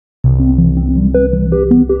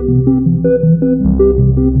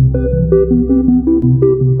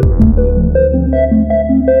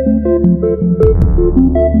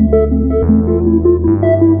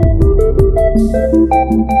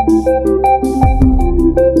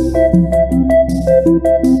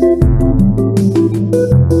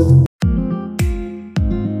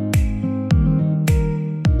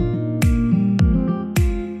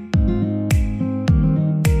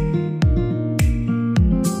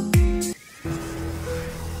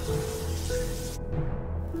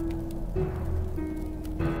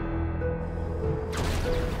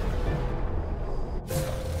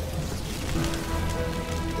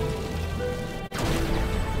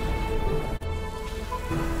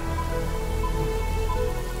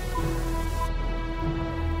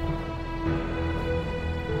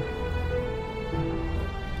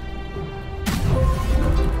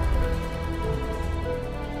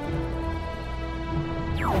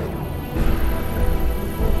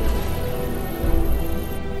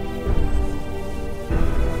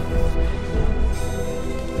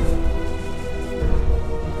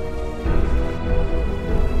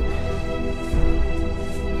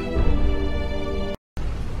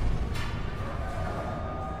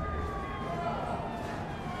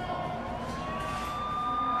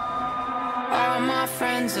My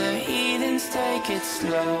friends are heathens, take it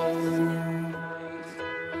slow.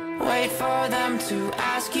 Wait for them to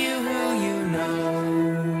ask you who you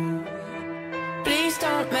know. Please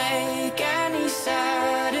don't make any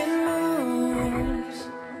sudden moves.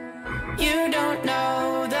 You don't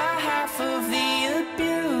know the half of the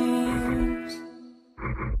abuse.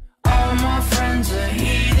 All my friends are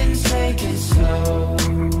heathens, take it slow.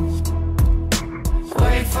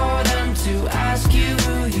 Wait for them to ask you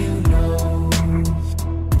who you know.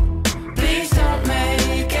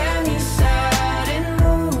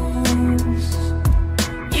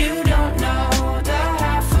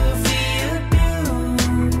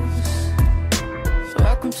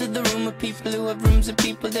 To the room of people who have rooms of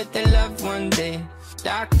people that they love one day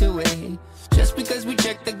docked away. Just because we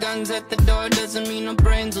check the guns at the door doesn't mean our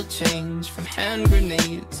brains will change from hand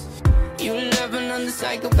grenades. You love another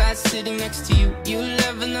psychopath sitting next to you. You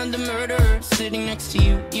love another murderer sitting next to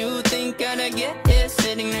you. You think I'd get here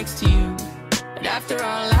sitting next to you. But after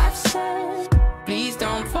all I've said, please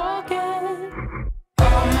don't forget.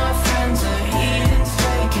 All my friends are heathens,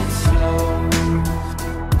 take it slow.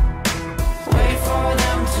 Wait for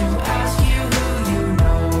them to ask you who you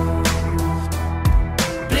know.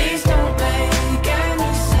 Please don't make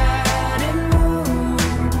any sudden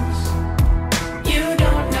moves. You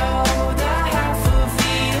don't know the half of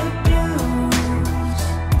the abuse.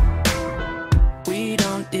 We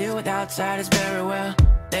don't deal with outsiders very well.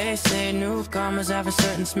 They say newcomers have a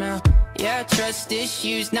certain smell. Yeah, trust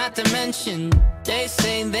issues not to mention. They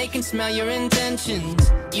say they can smell your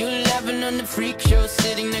intentions. You laughing on the freak show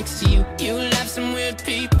sitting next to you. You laugh some weird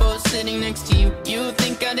people sitting next to you. You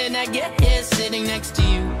think I did not get here sitting next to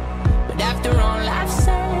you. But after all I've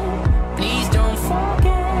said, please don't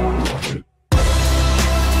forget.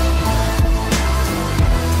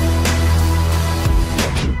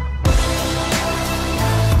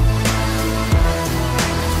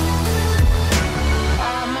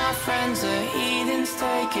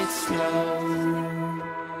 Take it slow.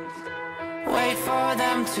 Wait for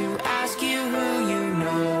them to ask you who you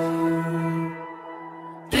know.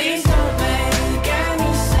 Please don't make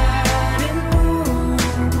any sudden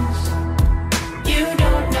moves. You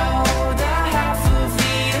don't know the half of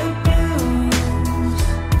the abuse.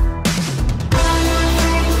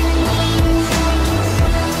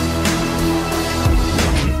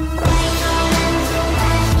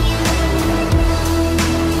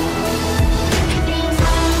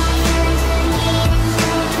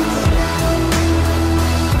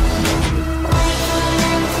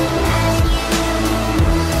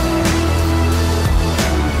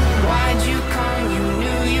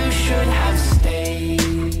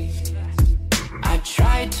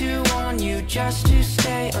 Just to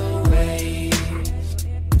stay away.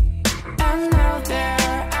 And now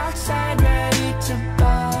they're outside ready to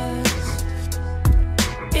buzz.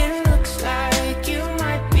 It looks like you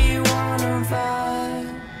might be one of us.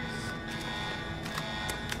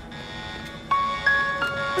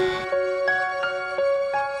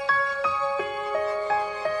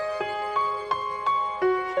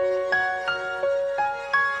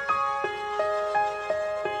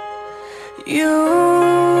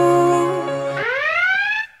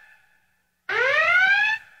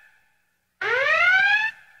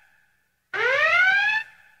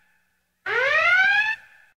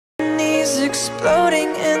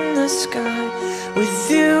 Exploding in the sky with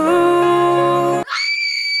you.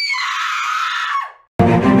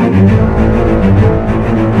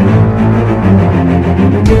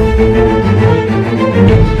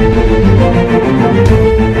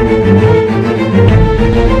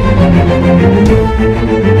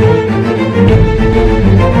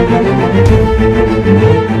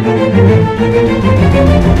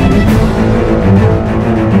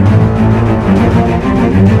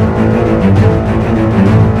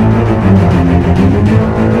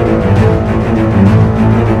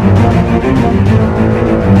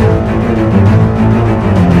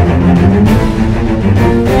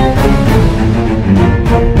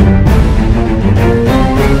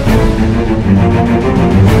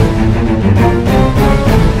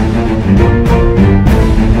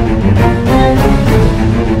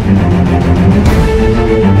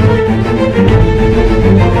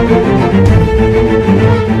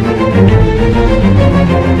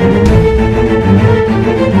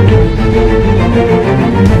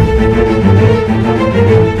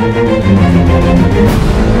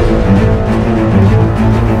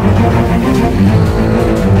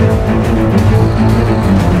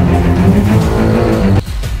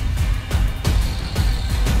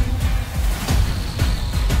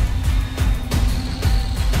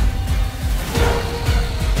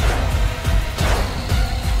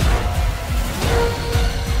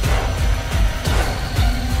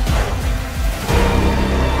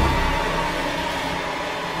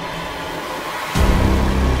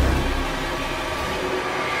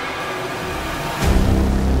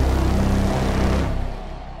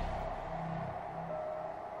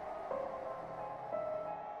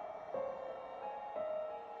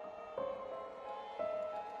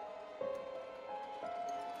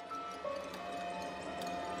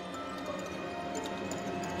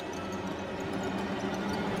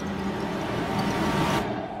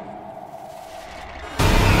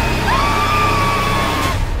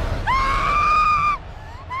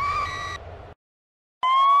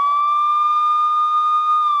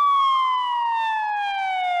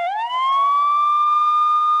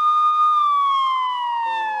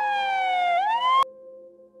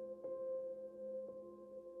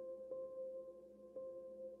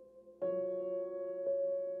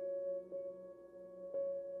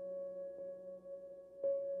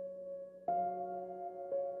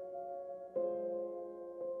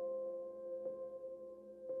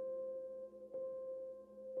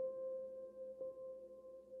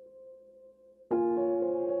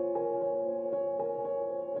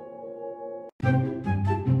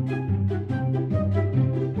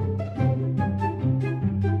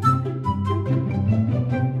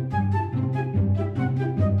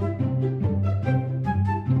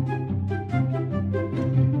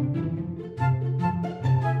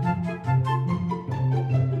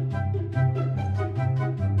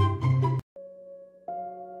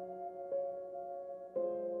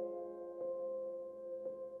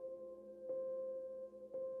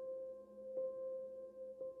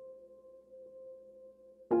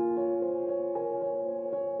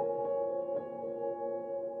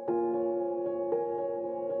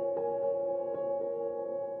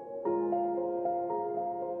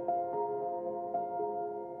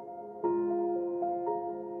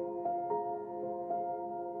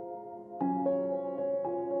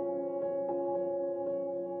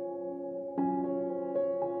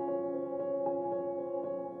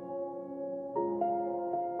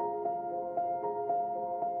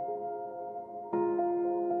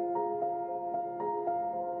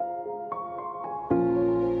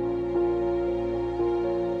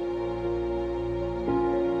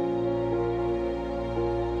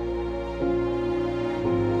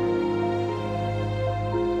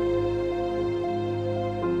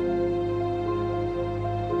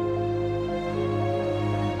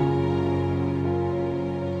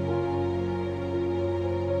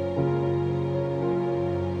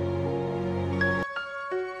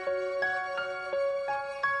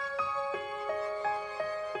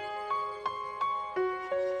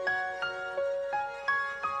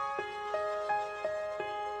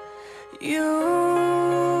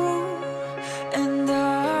 You and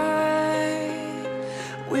I,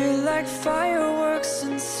 we're like fireworks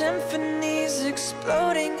and symphonies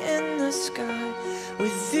exploding in the sky.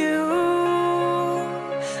 With you,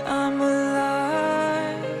 I'm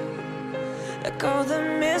alive. Like all the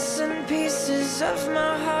missing pieces of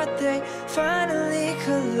my heart, they finally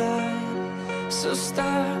collide. So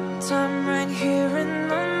stop time right here in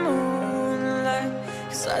the moonlight,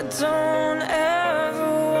 'cause I don't ever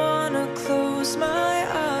wanna close my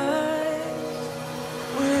eyes.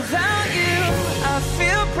 Without you, I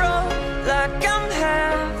feel broke, like I'm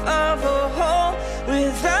half of a whole.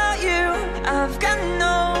 Without you, I've got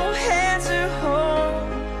no hand to hold.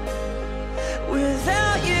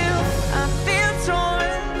 Without you, I feel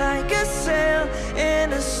torn like a sail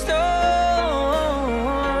in a storm.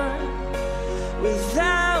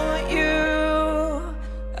 Without you,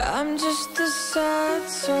 I I'm just a sad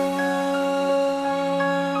song.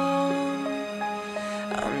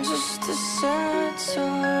 I'm just a sad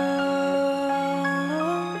song.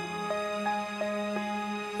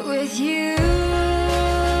 With you